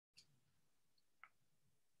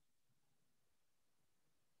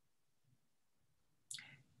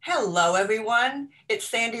Hello, everyone. It's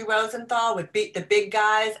Sandy Rosenthal with Beat the Big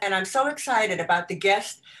Guys, and I'm so excited about the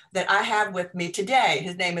guest that I have with me today.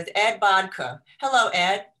 His name is Ed Bodker. Hello,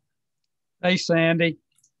 Ed. Hey, Sandy.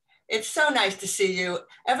 It's so nice to see you.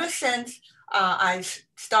 Ever since I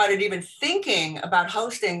started even thinking about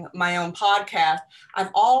hosting my own podcast, I've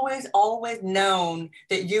always known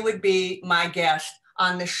that you would be my guest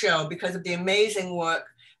on the show because of the amazing work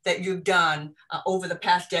that you've done over the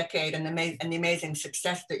past decade and the amazing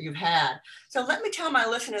success that you've had. So let me tell my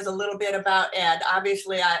listeners a little bit about Ed.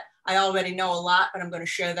 Obviously, I already know a lot, but I'm going to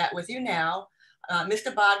share that with you now.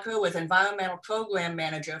 Mr. Bodker was Environmental Program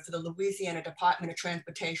Manager for the Louisiana Department of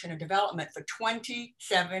Transportation and Development for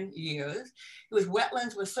 27 years. He was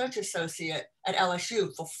Wetlands Research Associate at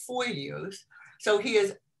LSU for 4 years. So he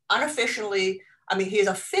is he is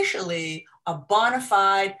officially a bona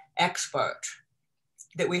fide expert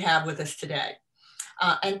that we have with us today.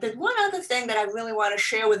 And there's one other thing that I really want to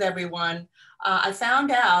share with everyone. I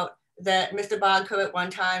found out that Mr. Bodker at one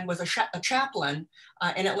time was a chaplain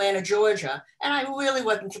in Atlanta, Georgia. And I really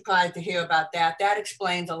wasn't surprised to hear about that. That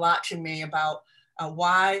explains a lot to me about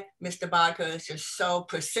why Mr. Bodker is just so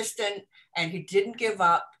persistent and he didn't give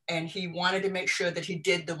up and he wanted to make sure that he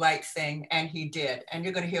did the right thing, and he did. And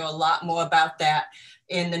you're going to hear a lot more about that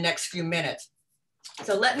in the next few minutes.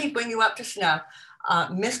 So let me bring you up to snuff.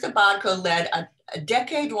 Mr. Bodker led a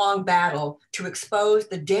decade-long battle to expose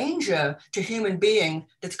the danger to human beings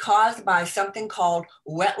that's caused by something called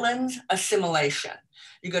wetlands assimilation.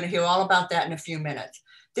 You're going to hear all about that in a few minutes.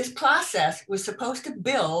 This process was supposed to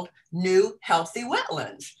build new, healthy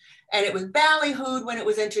wetlands. And it was ballyhooed when it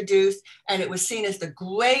was introduced, and it was seen as the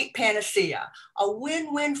great panacea, a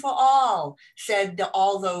win-win for all, said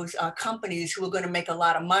all those companies who were going to make a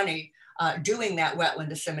lot of money doing that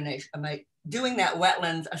wetland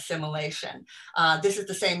assimilation. This is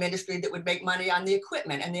the same industry that would make money on the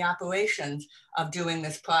equipment and the operations of doing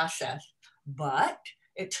this process. But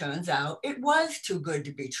it turns out it was too good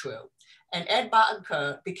to be true. And Ed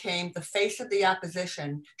Bodker became the face of the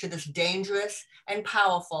opposition to this dangerous and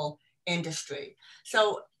powerful industry.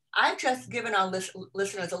 So I've just given our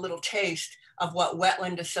listeners a little taste of what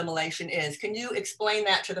wetland assimilation is. Can you explain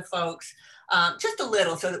that to the folks just a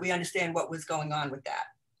little so that we understand what was going on with that?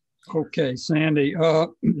 Okay, Sandy.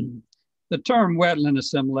 The term wetland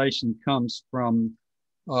assimilation comes from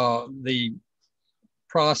the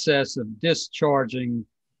process of discharging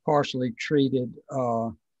partially treated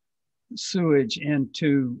sewage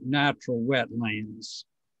into natural wetlands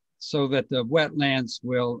so that the wetlands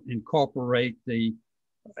will incorporate the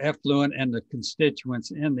effluent and the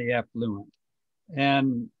constituents in the effluent.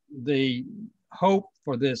 And the hope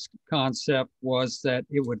for this concept was that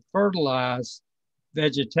it would fertilize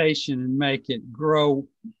vegetation and make it grow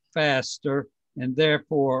faster and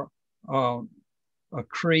therefore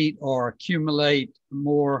accrete or accumulate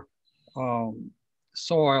more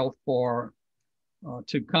soil for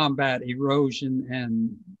to combat erosion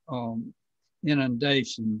and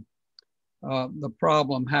inundation. The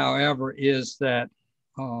problem, however, is that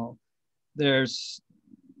there's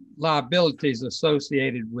liabilities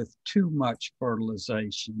associated with too much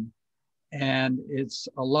fertilization, and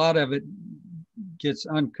a lot of it gets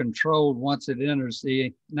uncontrolled. Once it enters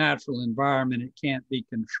the natural environment, it can't be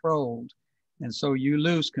controlled, and so you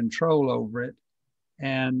lose control over it,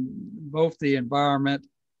 and both the environment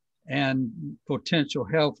and potential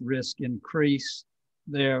health risk increase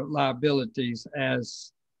their liabilities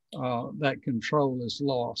as that control is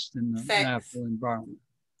lost in the natural environment.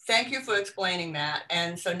 Thank you for explaining that.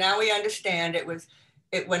 And so now we understand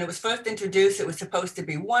when it was first introduced, it was supposed to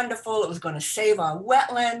be wonderful. It was going to save our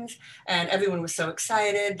wetlands, and everyone was so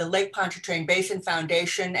excited. The Lake Pontchartrain Basin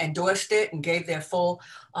Foundation endorsed it and gave their full,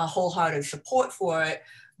 wholehearted support for it.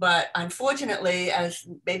 But unfortunately, as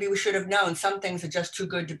maybe we should have known, some things are just too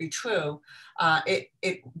good to be true.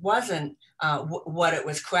 It wasn't what it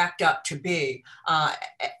was cracked up to be.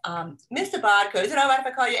 Mr. Bodker, is it all right if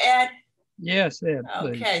I call you Ed? Yes, Ed.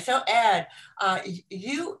 Okay, so Ed,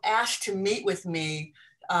 you asked to meet with me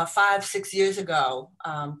 5-6 years ago,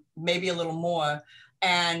 maybe a little more,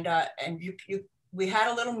 and we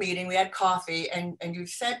had a little meeting. We had coffee, and you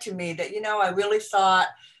said to me that I really thought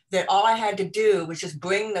that all I had to do was just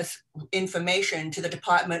bring this information to the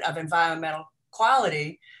Department of Environmental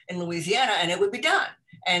Quality in Louisiana, and it would be done,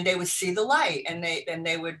 and they would see the light, and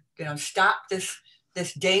they would stop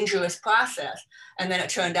this dangerous process. And then it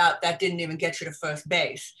turned out that didn't even get you to first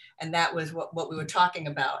base. And that was what we were talking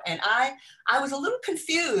about. And I was a little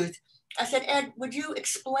confused. I said, Ed, would you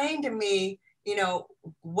explain to me you know,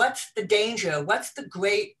 what's the danger? What's the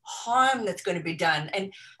great harm that's going to be done?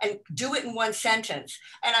 And do it in one sentence.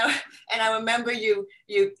 And I remember you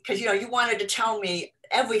because you know you wanted to tell me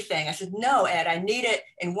everything. I said, no, Ed, I need it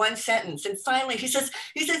in one sentence. And finally he says,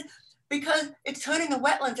 because it's turning the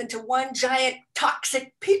wetlands into one giant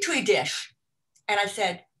toxic petri dish. And I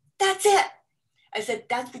said, that's it. I said,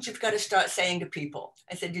 that's what you've got to start saying to people.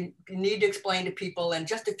 I said, you need to explain to people in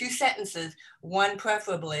just a few sentences, one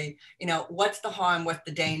preferably, you know, what's the harm, what's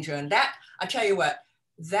the danger? And that, I tell you what,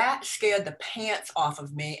 that scared the pants off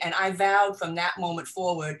of me. And I vowed from that moment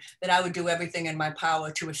forward that I would do everything in my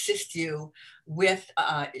power to assist you with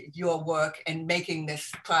your work and making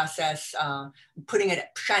this process,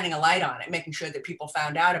 shining a light on it, making sure that people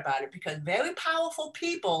found out about it, because very powerful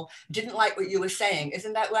people didn't like what you were saying.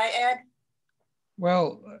 Isn't that right, Ed?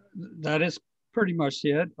 Well, that is pretty much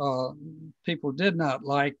it. People did not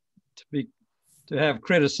like to have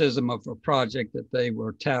criticism of a project that they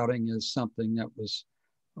were touting as something that was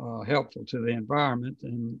helpful to the environment,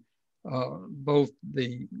 and both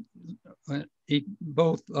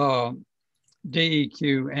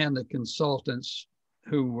DEQ and the consultants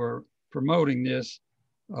who were promoting this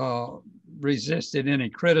resisted any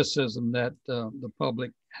criticism that the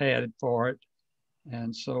public had for it.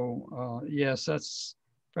 And so, yes, that's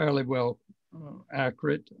fairly well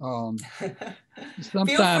accurate. Feel free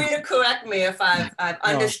to correct me if I've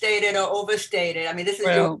understated or overstated. I mean, this is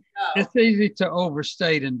your show. It's easy to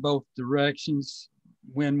overstate in both directions.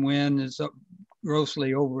 Win-win is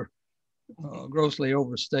grossly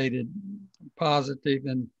overstated positive,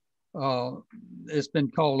 and it's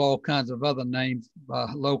been called all kinds of other names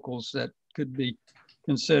by locals that could be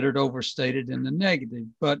considered overstated in the negative.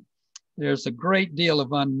 But there's a great deal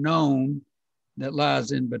of unknown that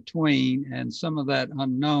lies in between, and some of that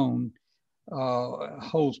unknown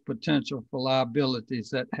holds potential for liabilities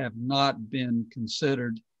that have not been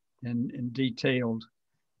considered in detailed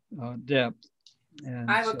depth.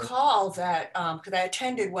 And I recall that because I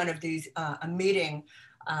attended one of these, a meeting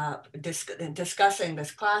discussing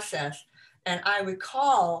this process, and I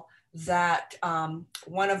recall that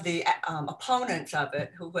one of the opponents of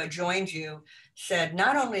it who had joined you said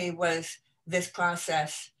not only was this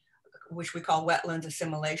process, which we call wetlands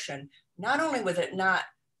assimilation, not only was it not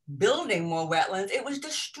building more wetlands, it was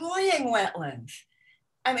destroying wetlands.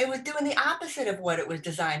 I mean, it was doing the opposite of what it was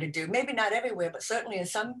designed to do. Maybe not everywhere, but certainly in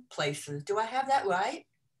some places. Do I have that right?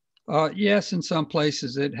 Yes, in some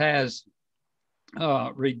places it has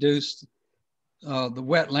reduced the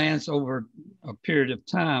wetlands over a period of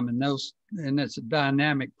time, and it's a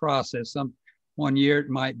dynamic process. One year it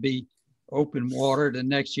might be open water, the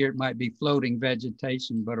next year it might be floating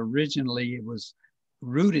vegetation, but originally it was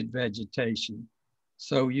rooted vegetation.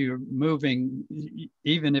 So you're moving,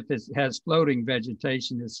 even if it has floating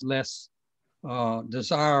vegetation, it's less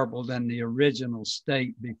desirable than the original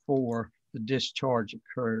state before the discharge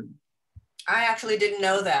occurred. I actually didn't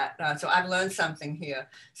know that, so I've learned something here.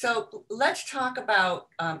 So let's talk about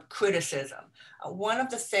criticism. One of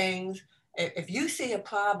the things, if you see a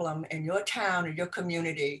problem in your town or your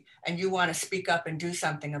community and you want to speak up and do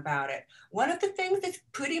something about it, one of the things that's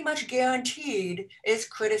pretty much guaranteed is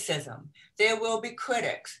criticism. There will be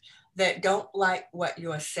critics that don't like what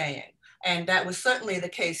you're saying. And that was certainly the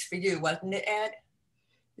case for you, wasn't it, Ed?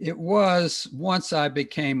 It was once I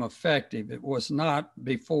became effective. It was not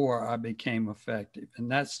before I became effective. And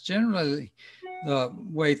that's generally the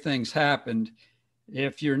way things happened.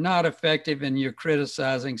 If you're not effective and you're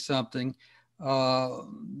criticizing something,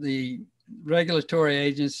 the regulatory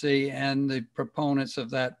agency and the proponents of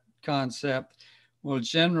that concept will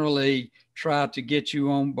generally try to get you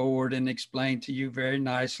on board and explain to you very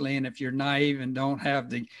nicely. And if you're naive and don't have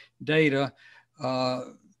the data,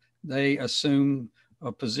 they assume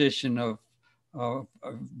a position of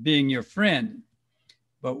being your friend.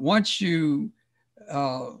 But once you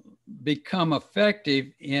become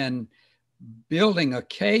effective in building a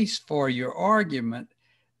case for your argument,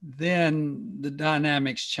 then the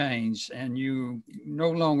dynamics change and you no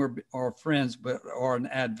longer are friends, but are an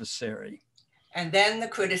adversary. And then the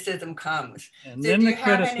criticism comes. And so then the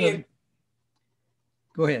criticism,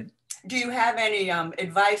 go ahead. Do you have any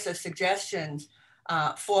advice or suggestions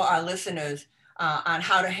for our listeners on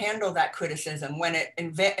how to handle that criticism when it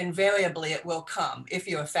invariably it will come if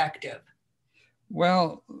you're effective?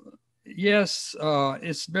 Well, yes,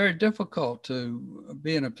 it's very difficult to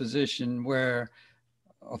be in a position where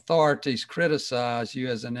authorities criticize you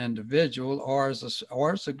as an individual or as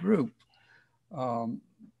a group.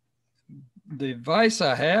 The advice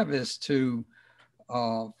I have is to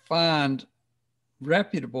find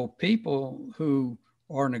reputable people who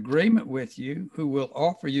are in agreement with you, who will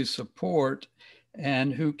offer you support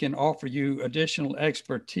and who can offer you additional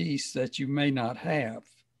expertise that you may not have.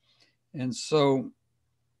 And so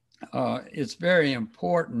it's very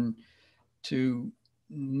important to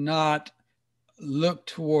not look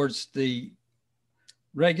towards the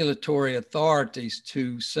regulatory authorities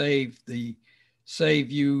to save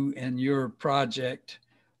you and your project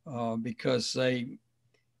because they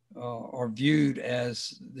are viewed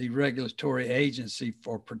as the regulatory agency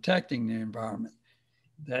for protecting the environment.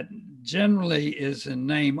 That generally is in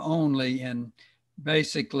name only, and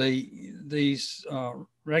basically these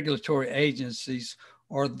regulatory agencies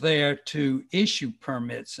are there to issue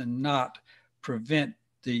permits and not prevent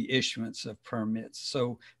the issuance of permits.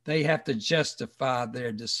 So they have to justify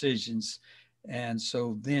their decisions. And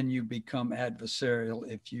so then you become adversarial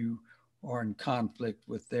if you are in conflict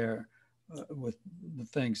with with the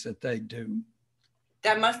things that they do.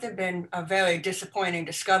 That must have been a very disappointing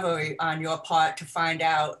discovery on your part to find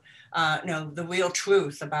out, the real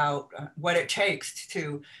truth about what it takes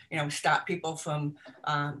to, stop people from,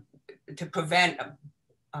 to prevent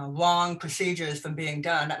wrong procedures from being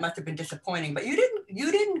done. That must have been disappointing, but you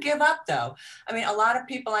didn't give up though. I mean, a lot of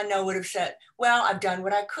people I know would have said, well, I've done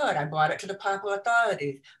what I could. I brought it to the proper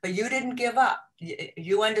authorities, but you didn't give up.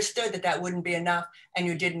 You understood that that wouldn't be enough and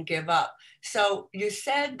you didn't give up. So you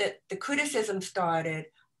said that the criticism started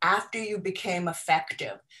after you became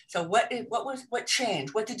effective. So what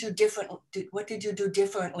changed? What did you do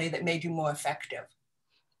differently that made you more effective?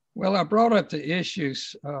 Well, I brought up the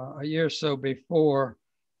issues a year or so before,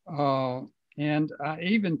 and I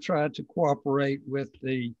even tried to cooperate with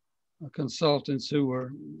the consultants who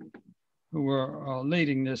were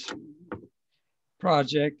leading this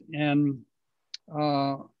project, and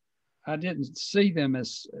I didn't see them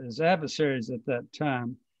as adversaries at that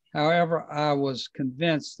time. However, I was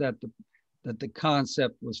convinced that the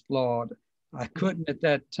concept was flawed. I couldn't at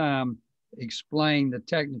that time explain the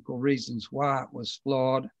technical reasons why it was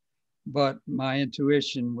flawed, but my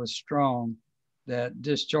intuition was strong that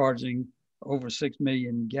discharging over 6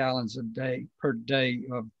 million gallons per day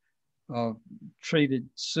of treated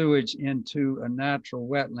sewage into a natural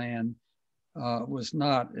wetland was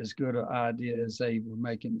not as good an idea as they were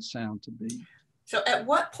making it sound to be. So at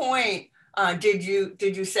what point did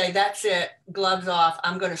you say, that's it, gloves off,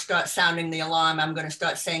 I'm going to start sounding the alarm, I'm going to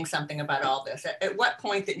start saying something about all this? At what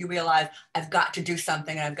point did you realize, I've got to do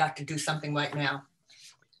something, and I've got to do something right now?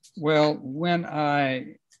 Well, when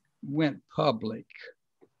I went public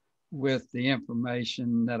with the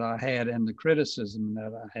information that I had and the criticism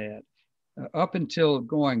that I had, up until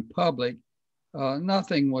going public,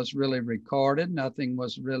 nothing was really recorded. Nothing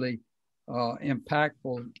was really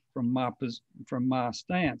impactful from my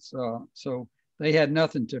stance. So they had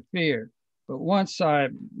nothing to fear. But once I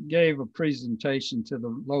gave a presentation to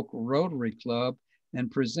the local Rotary Club and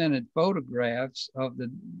presented photographs of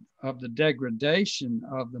the degradation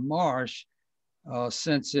of the marsh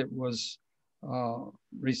since it was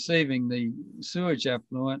receiving the sewage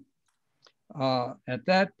effluent, at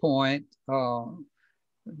that point, the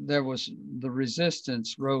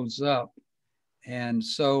resistance rose up. And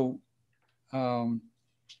so I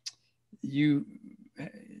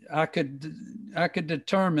could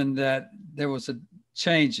determine that there was a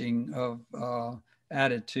changing of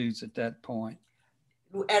attitudes at that point.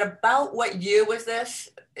 At about what year was this?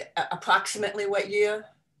 Approximately what year?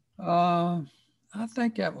 I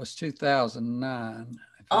think that was 2009.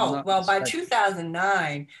 Oh, well, by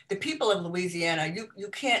 2009, the people of Louisiana, you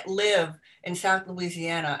can't live in South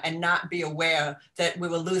Louisiana and not be aware that we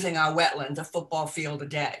were losing our wetlands a football field a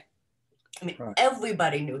day. I mean, right.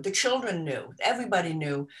 Everybody knew, the children knew, everybody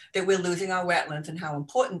knew that we're losing our wetlands and how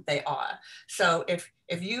important they are. So if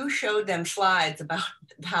you showed them slides about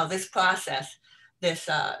how this process, this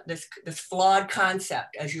flawed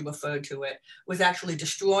concept, as you referred to it, was actually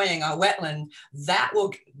destroying our wetland, that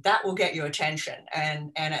will get your attention,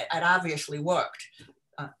 and it obviously worked.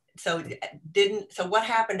 So what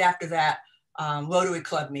happened after that Rotary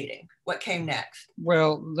Club meeting? What came next?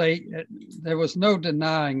 Well, there was no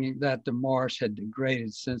denying that the marsh had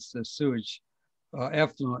degraded since the sewage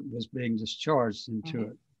effluent was being discharged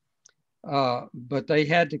into it. But they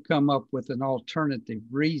had to come up with an alternative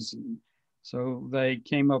reason. So they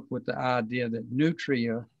came up with the idea that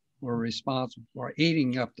nutria were responsible for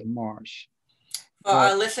eating up the marsh. For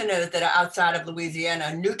our listeners that are outside of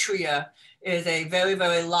Louisiana, nutria is a very,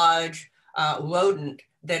 very large rodent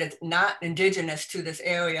that is not indigenous to this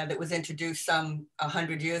area, that was introduced some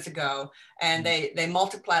 100 years ago. And they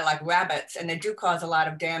multiply like rabbits, and they do cause a lot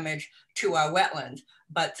of damage to our wetlands.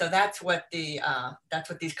 But so that's what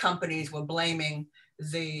these companies were blaming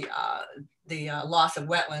the loss of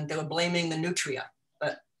wetland. They were blaming the nutria,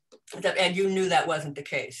 but and you knew that wasn't the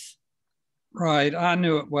case. Right, I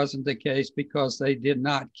knew it wasn't the case because they did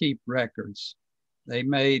not keep records. They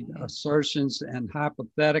made assertions and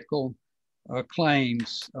hypothetical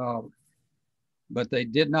claims, but they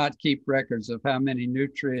did not keep records of how many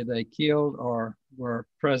nutria they killed or were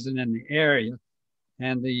present in the area.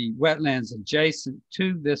 And the wetlands adjacent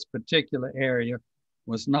to this particular area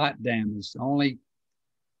was not damaged, only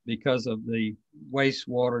because of the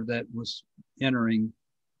wastewater that was entering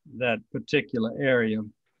that particular area.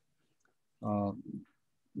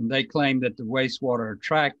 They claimed that the wastewater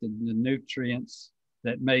attracted the nutrients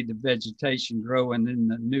that made the vegetation grow, and then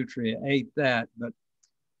the nutria ate that. But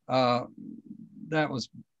that was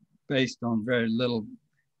based on very little.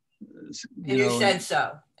 You said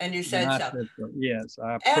so. And you said so. Yes.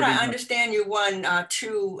 Ed, I understand you won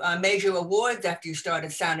 2 major awards after you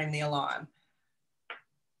started sounding the alarm.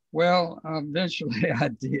 Well, eventually I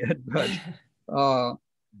did, but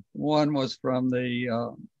one was from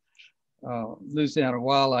the Louisiana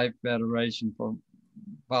Wildlife Federation for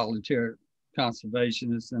volunteer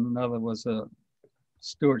conservationists, and another was a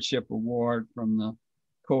stewardship award from the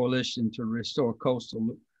Coalition to Restore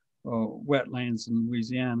Coastal Wetlands in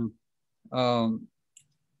Louisiana.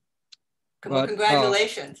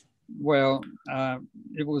 Congratulations.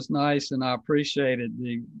 It was nice, and I appreciated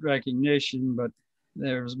the recognition, but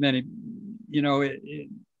there was many, it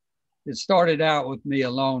started out with me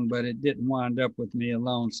alone, but it didn't wind up with me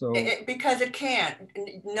alone. So because it can't.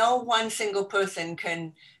 No one single person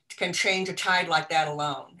can change a tide like that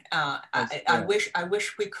alone. I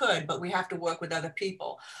wish we could, but we have to work with other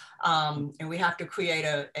people, and we have to create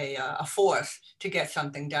a force to get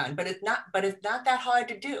something done. But it's not that hard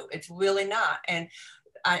to do. It's really not. And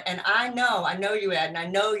I know you, Ed, and I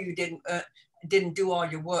know you didn't do all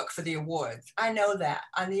your work for the awards. I know that.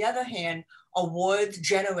 On the other hand, awards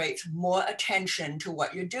generates more attention to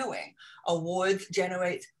what you're doing. Awards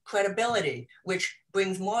generates credibility, which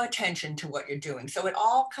brings more attention to what you're doing. So it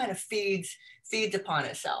all kind of feeds upon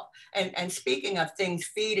itself. And speaking of things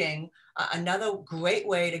feeding, another great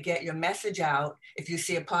way to get your message out if you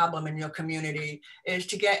see a problem in your community is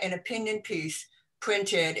to get an opinion piece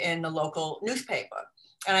printed in the local newspaper.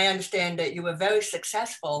 And I understand that you were very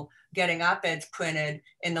successful getting op-eds printed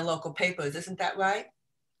in the local papers. Isn't that right?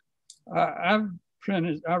 I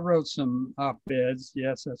wrote some op-eds.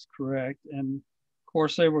 Yes, that's correct. And of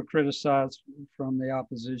course, they were criticized from the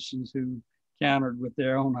oppositions who countered with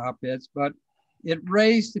their own op-eds, but it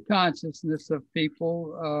raised the consciousness of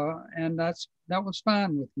people, and that was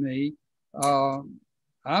fine with me. I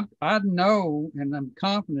know, and I'm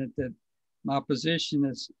confident that my position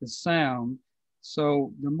is sound.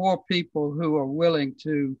 So the more people who are willing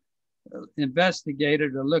to investigate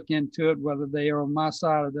it or look into it, whether they are on my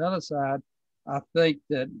side or the other side, I think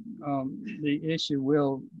that the issue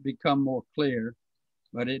will become more clear.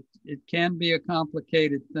 But it can be a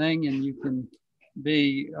complicated thing, and you can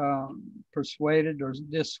be persuaded or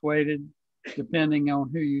dissuaded depending on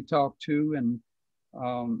who you talk to. And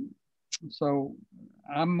so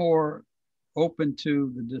I'm more open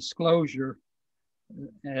to the disclosure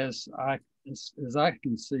as I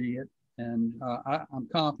can see it. And I'm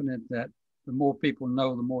confident that the more people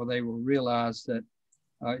know, the more they will realize that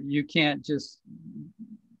you can't just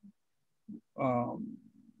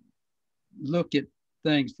look at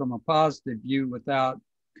things from a positive view without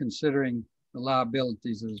considering the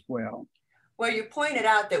liabilities as well. Well, you pointed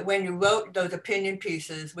out that when you wrote those opinion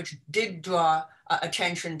pieces, which did draw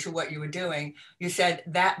attention to what you were doing, you said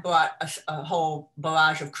that brought a whole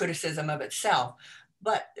barrage of criticism of itself.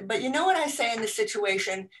 But you know what I say in this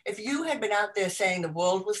situation? If you had been out there saying the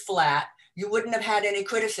world was flat, you wouldn't have had any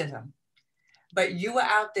criticism. But you were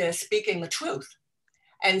out there speaking the truth.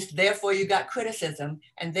 And therefore you got criticism.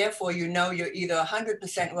 And therefore you know you're either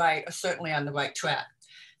 100% right or certainly on the right track.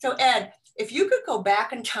 So Ed, if you could go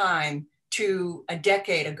back in time to a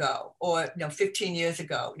decade ago or 15 years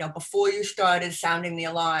ago, before you started sounding the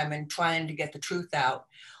alarm and trying to get the truth out,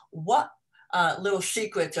 what little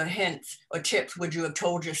secrets or hints or tips would you have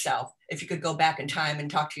told yourself if you could go back in time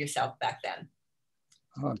and talk to yourself back then?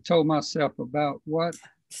 Told myself about what?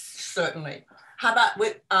 Certainly. How about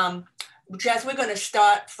with, Jess, we're going to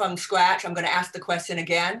start from scratch. I'm going to ask the question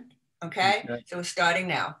again. Okay? So we're starting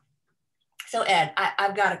now. So Ed,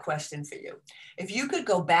 I've got a question for you. If you could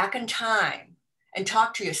go back in time and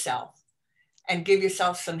talk to yourself and give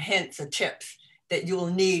yourself some hints or tips that you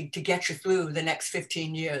will need to get you through the next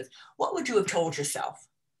 15 years, what would you have told yourself?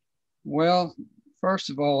 Well, first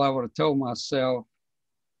of all, I would have told myself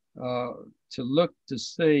to look to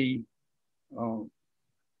see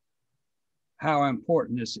how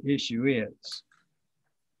important this issue is.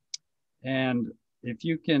 And if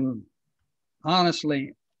you can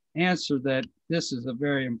honestly answer that this is a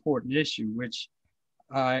very important issue, which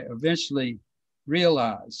I eventually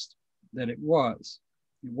realized that it was.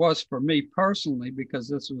 It was for me personally, because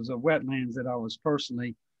this was a wetlands that I was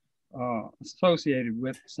personally associated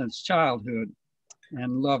with since childhood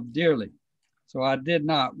and loved dearly. So I did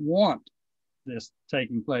not want this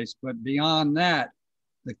taking place, but beyond that,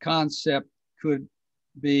 the concept could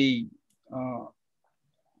be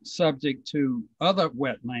subject to other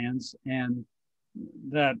wetlands, and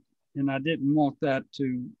I didn't want that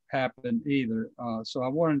to happen either. So I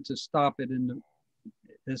wanted to stop it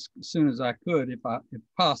as soon as I could, if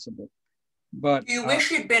possible. But do you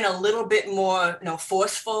wish you'd been a little bit more,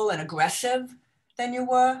 forceful and aggressive than you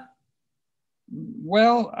were?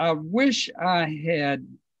 Well, I wish I had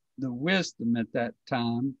the wisdom at that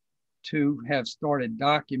time to have started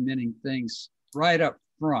documenting things right up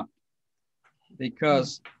front,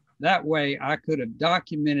 because that way I could have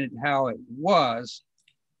documented how it was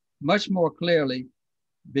much more clearly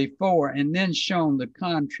before, and then shown the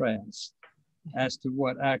contrast as to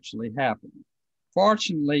what actually happened.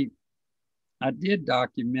 Fortunately, I did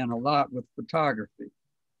document a lot with photography.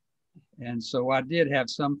 And so I did have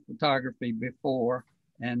some photography before,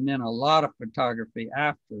 and then a lot of photography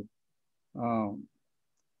after the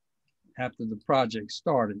project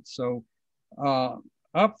started. So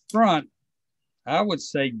up front, I would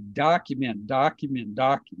say document,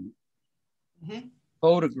 Mm-hmm.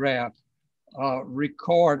 photograph,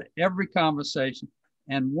 record every conversation.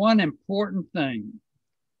 And one important thing,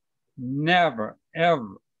 never,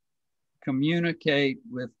 ever communicate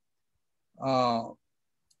with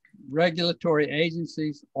regulatory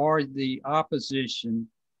agencies or the opposition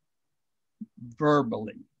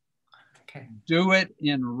verbally. Okay. Do it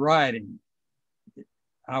in writing.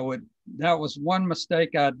 That was one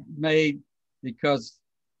mistake I made, because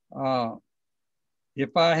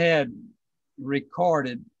if I had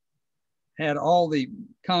had all the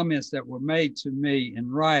comments that were made to me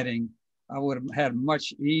in writing, I would have had a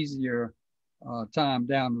much easier time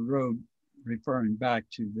down the road referring back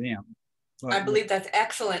to them. But I believe that's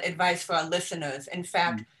excellent advice for our listeners. In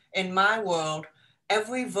fact, in my world,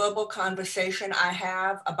 every verbal conversation I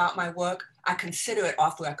have about my work, I consider it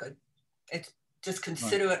off record. It's just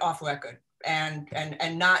consider it off record and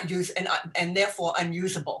not use and therefore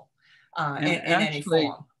unusable in any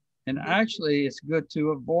form. And actually, it's good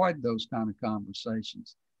to avoid those kind of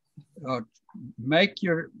conversations. Make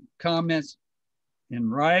your comments in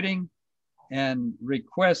writing and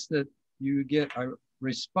request that you get a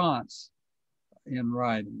response in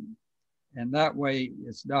writing. And that way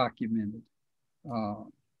it's documented.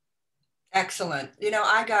 Excellent.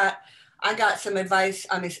 I got some advice.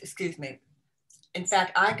 Excuse me. In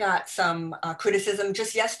fact, I got some criticism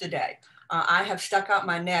just yesterday. I have stuck out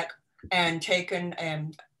my neck and taken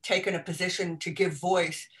a position to give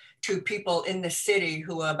voice to people in the city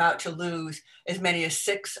who are about to lose as many as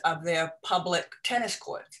 6 of their public tennis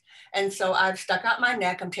courts. And so I've stuck out my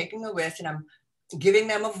neck, I'm taking a risk, and I'm giving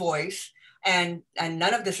them a voice. And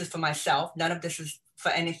none of this is for myself. None of this is for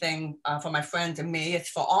anything for my friends and me. It's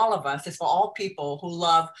for all of us. It's for all people who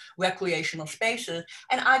love recreational spaces.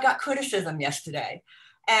 And I got criticism yesterday.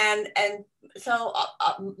 And so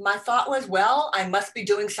my thought was, well, I must be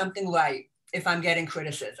doing something right if I'm getting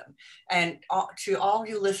criticism. And to all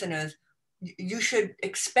you listeners, you should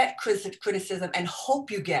expect criticism and hope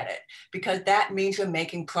you get it, because that means you're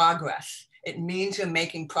making progress. It means you're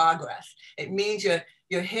making progress. It means you're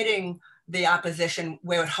hitting the opposition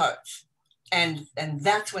where it hurts. And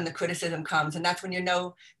that's when the criticism comes, and that's when you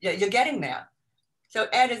know you're getting there. So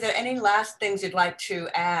Ed, is there any last things you'd like to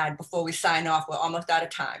add before we sign off? We're almost out of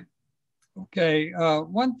time. Okay,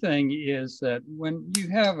 one thing is that when you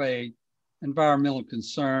have a environmental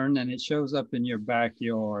concern and it shows up in your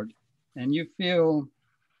backyard and you feel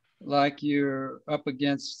like you're up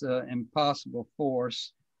against impossible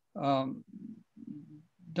force, don't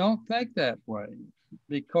think that way,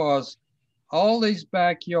 because all these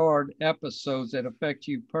backyard episodes that affect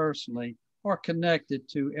you personally are connected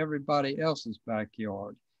to everybody else's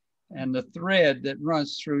backyard. And the thread that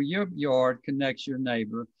runs through your yard connects your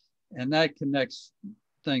neighbor, and that connects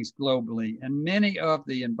things globally. And many of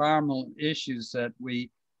the environmental issues that we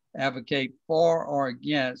advocate for or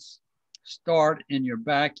against start in your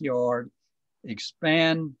backyard,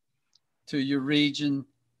 expand to your region,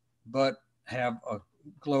 but have a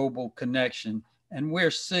global connection. And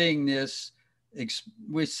we're seeing these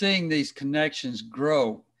connections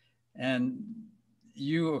grow, and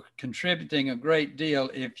you are contributing a great deal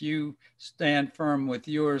if you stand firm with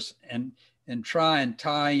yours and and try and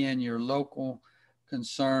tie in your local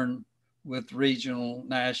concern with regional,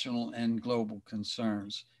 national, and global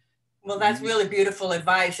concerns. Well, that's really beautiful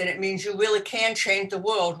advice, and it means you really can change the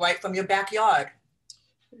world right from your backyard.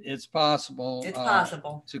 It's possible. It's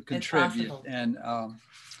possible to contribute. It's possible. And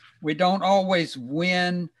we don't always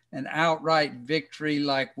win an outright victory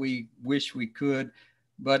like we wish we could,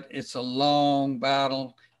 but it's a long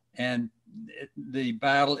battle, and the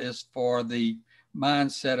battle is for the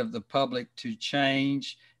mindset of the public to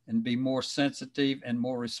change and be more sensitive and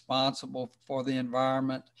more responsible for the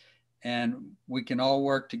environment. And we can all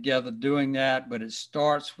work together doing that, but it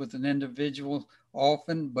starts with an individual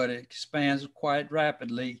often, but it expands quite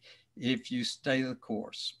rapidly if you stay the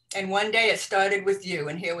course. And one day it started with you,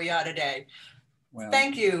 and here we are today. Well,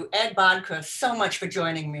 thank you, Ed Bodker, so much for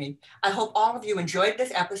joining me. I hope all of you enjoyed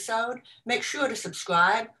this episode. Make sure to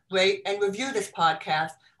subscribe, rate, and review this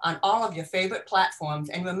podcast on all of your favorite platforms.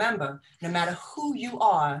 And remember, no matter who you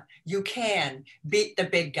are, you can beat the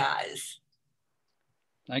big guys.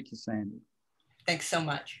 Thank you, Sandy. Thanks so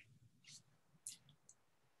much.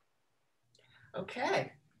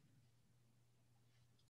 Okay.